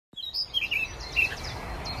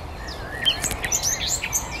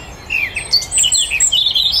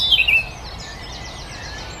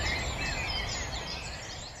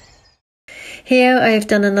Here I have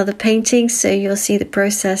done another painting, so you'll see the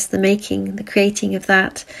process, the making, the creating of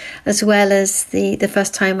that, as well as the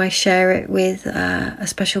first time I share it with a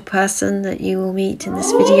special person that you will meet in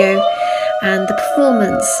this video, and the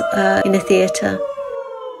performance in a theatre.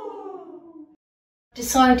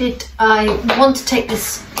 Decided I want to take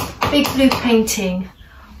this big blue painting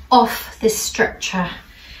off this stretcher,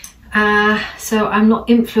 so I'm not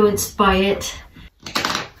influenced by it.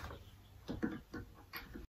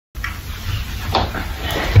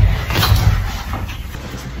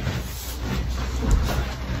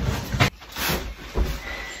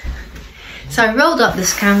 So I rolled up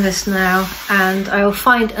this canvas now, and I will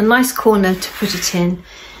find a nice corner to put it in,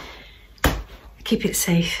 keep it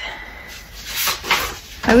safe.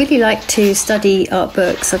 I really like to study art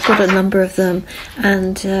books. I've got a number of them,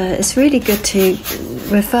 and it's really good to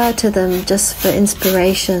refer to them just for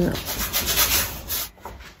inspiration.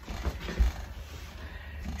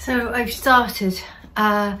 So I've started.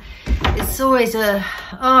 It's always a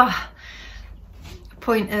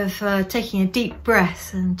point of taking a deep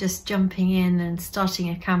breath and just jumping in and starting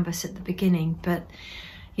a canvas at the beginning, but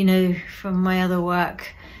you know from my other work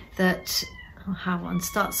that how one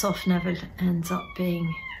starts off never ends up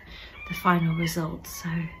being the final result, so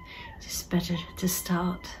just better to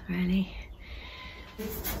start really.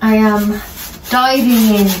 I am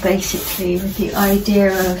diving in basically with the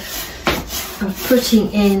idea of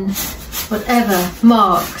putting in whatever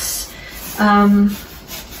marks.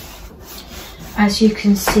 As you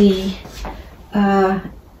can see,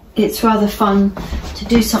 it's rather fun to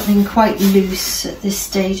do something quite loose at this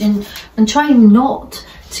stage, and trying not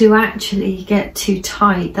to actually get too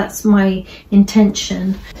tight. That's my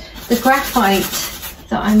intention. The graphite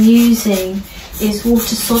that I'm using is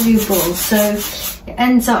water soluble, so it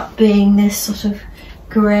ends up being this sort of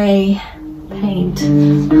grey paint.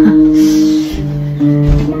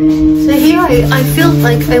 So here I feel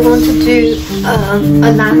like I want to do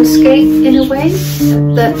a landscape in a way,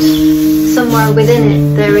 that somewhere within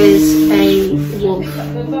it there is a wolf.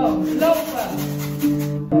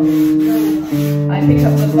 I pick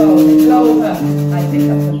up the bone, lower. I pick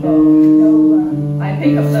up the bone, lower. I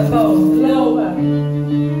pick up the bone, lower.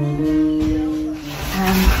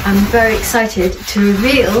 I'm very excited to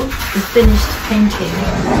reveal the finished painting.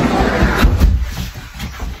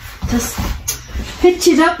 Just pitch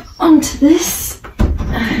it up onto this.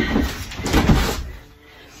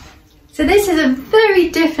 So this is a very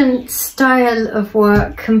different style of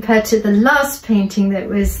work compared to the last painting that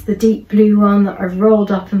was the deep blue one that I've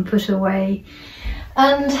rolled up and put away.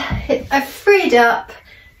 And I've freed up,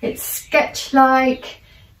 it's sketch-like,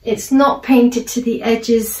 it's not painted to the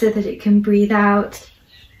edges so that it can breathe out.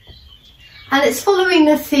 And it's following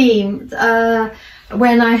the theme.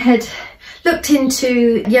 When I had looked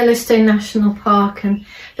into Yellowstone National Park and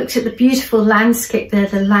looked at the beautiful landscape there,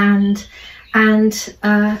 the land, and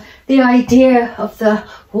the idea of the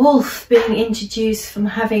wolf being introduced from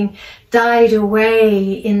having died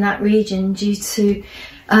away in that region due to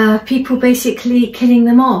people basically killing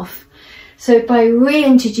them off. So by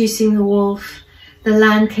reintroducing the wolf, the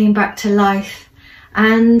land came back to life,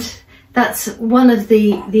 and that's one of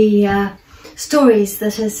the stories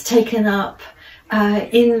that has taken up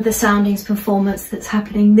in the Soundings performance that's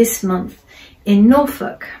happening this month in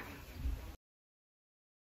Norfolk.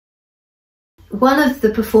 One of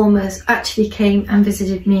the performers actually came and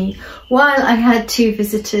visited me while I had two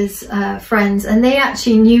visitors, friends, and they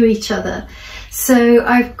actually knew each other. So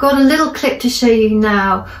I've got a little clip to show you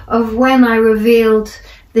now of when I revealed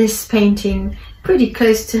this painting, pretty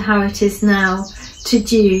close to how it is now, to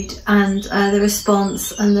Jude, and the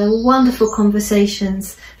response and the wonderful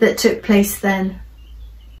conversations that took place then.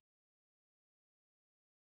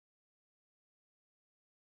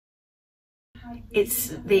 It's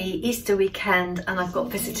the Easter weekend and I've got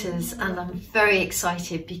visitors, and I'm very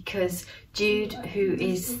excited because Jude, who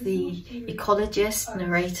is the ecologist,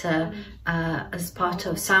 narrator as part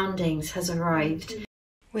of Soundings, has arrived.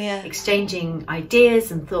 We're exchanging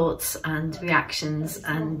ideas and thoughts and reactions,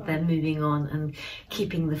 and then moving on and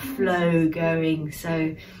keeping the flow going.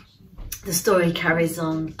 So the story carries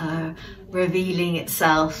on, revealing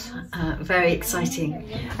itself. Very exciting.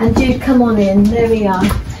 And Jude, come on in. There we are.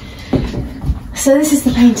 So this is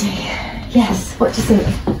the painting. Yes, what do you think?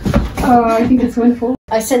 Oh, I think it's wonderful.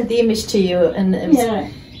 I sent the image to you, and it was...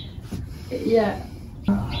 Yeah.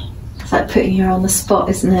 It's like putting her on the spot,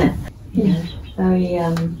 isn't it? Yeah. Very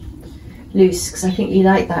loose, because I think you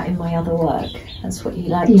like that in my other work. That's what you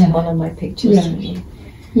liked in one of my pictures, didn't you?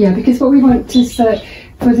 Yeah, because what we want is for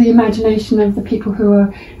the imagination of the people who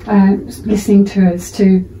are listening to us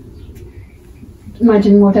to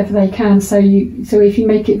imagine whatever they can. So if you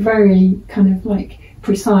make it very kind of like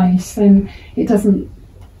precise, then it doesn't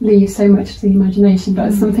leave so much to the imagination.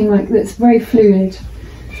 But something like that's very fluid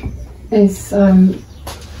is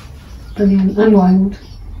brilliant and wild.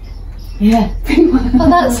 Yeah. Oh,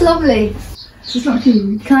 that's lovely. It's not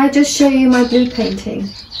huge. Can I just show you my blue painting?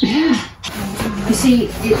 Yeah. You see,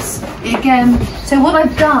 it's again. So what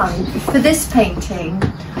I've done for this painting,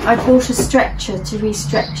 I bought a stretcher to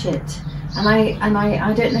re-stretch it, and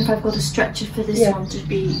I don't know if I've got a stretcher for this one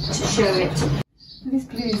to show it. This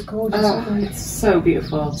blue is gorgeous. Oh, it's so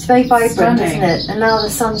beautiful. It's very vibrant, Stunning. isn't it? And now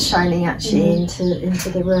the sun's shining actually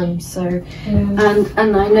into the room. So, and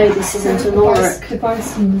I know this isn't a Norfolk. The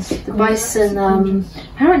bisons. The bison.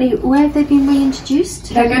 Apparently, where have they been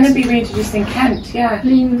reintroduced? They're going to be reintroduced in Kent. Yeah.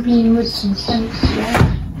 Lean Woods and Kent.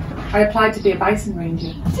 Yeah. I applied to be a bison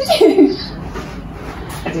ranger. Did you?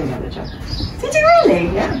 I didn't get the job. Did you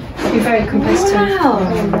really? Yeah. You're very competitive. Oh,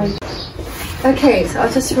 Okay, so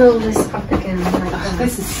I'll just roll this up again like that.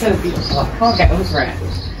 This is so beautiful. I can't get over it.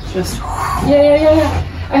 Just. Yeah.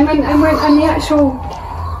 And the actual,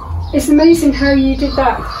 it's amazing how you did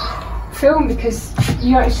that film, because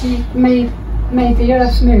you actually made the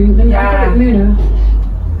Earth moon and Luna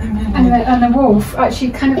and the wolf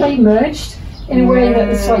actually kind of they merged in a way that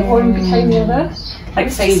it's like one became the other.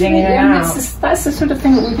 Like fading in and out. That's the sort of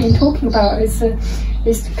thing that we've been talking about, is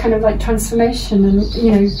kind of like transformation and,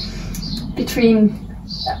 you know, between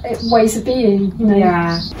ways of being, you know.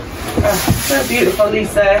 Yeah. Oh, so beautiful,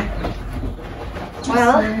 Lisa.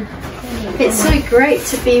 Well, it's so great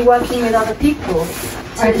to be working with other people.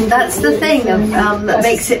 That's the thing that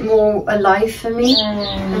makes it more alive for me.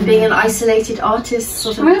 And being an isolated artist,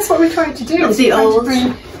 sort of. Well, that's what we're trying to do.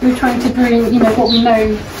 We're trying to bring, you know, what we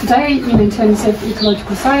know today, you know, in terms of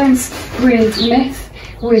ecological science, with myth,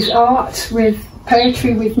 with art, with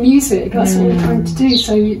poetry, with music. That's what we're trying to do.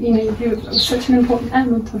 So, you know, you're such an important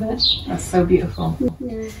element of it. That's so beautiful.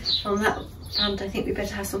 Yeah. On that front, I think we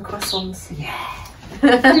better have some croissants. Yeah.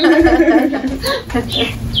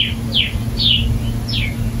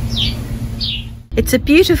 It's a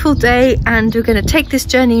beautiful day, and we're going to take this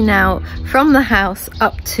journey now from the house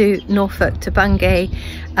up to Norfolk, to Bungay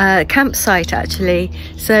campsite actually.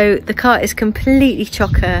 So the car is completely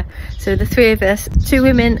chocker. So the three of us, 2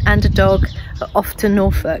 women and a dog, are off to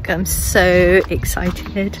Norfolk. I'm so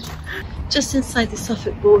excited. Just inside the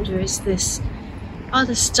Suffolk border is this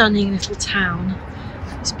rather stunning little town.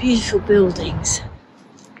 These beautiful buildings.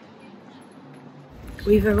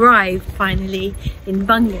 We've arrived finally in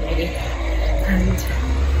Bungay and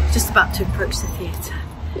just about to approach the theatre.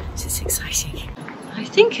 So it's exciting. I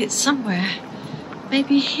think it's somewhere,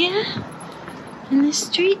 maybe here in this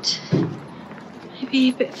street, maybe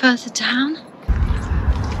a bit further down.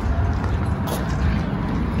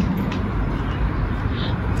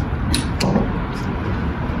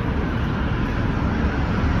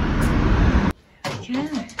 Yeah.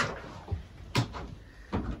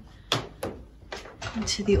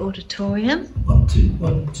 Into the auditorium. 1 2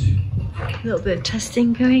 1 2. A little bit of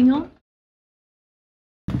testing going on.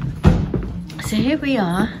 So here we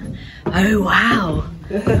are. Oh wow!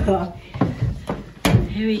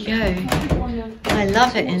 Here we go. I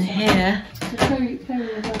love it in here.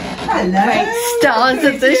 Hello. Great stars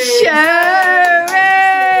of the show!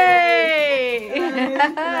 Hey!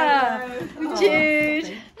 Jude.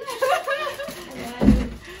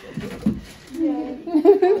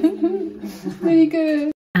 Really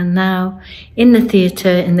good. And now in the theatre,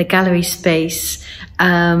 in the gallery space,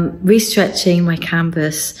 restretching my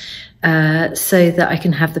canvas so that I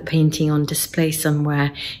can have the painting on display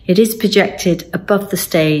somewhere. It is projected above the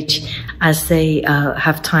stage as they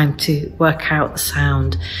have time to work out the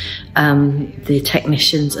sound. The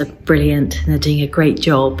technicians are brilliant and they're doing a great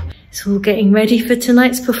job. It's all getting ready for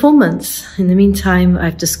tonight's performance. In the meantime,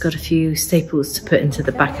 I've just got a few staples to put into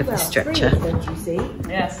the back of the stretcher. Don't you see?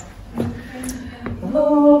 Yes.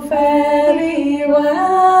 Oh, very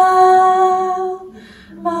well,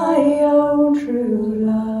 my own true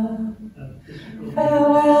love.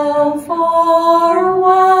 Farewell for a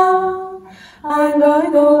while, I'm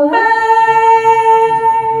going away,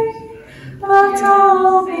 but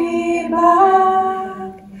I'll be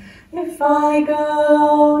back if I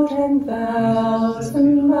go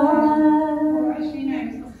 10,000 miles.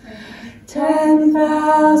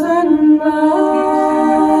 10,000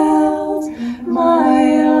 miles,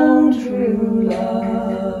 my own true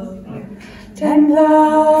love.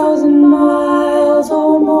 10,000 miles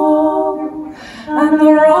or more, and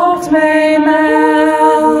the rocks may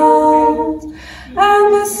melt,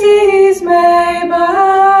 and the seas may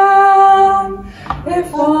burn,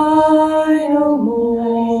 if I no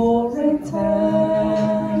more return.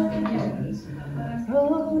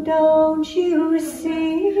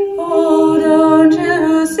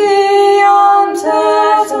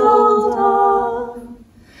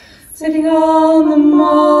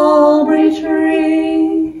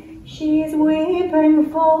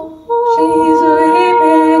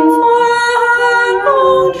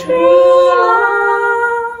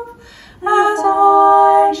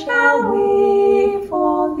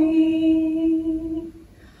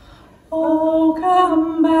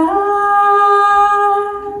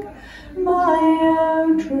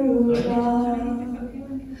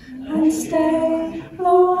 day,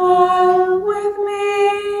 Lord.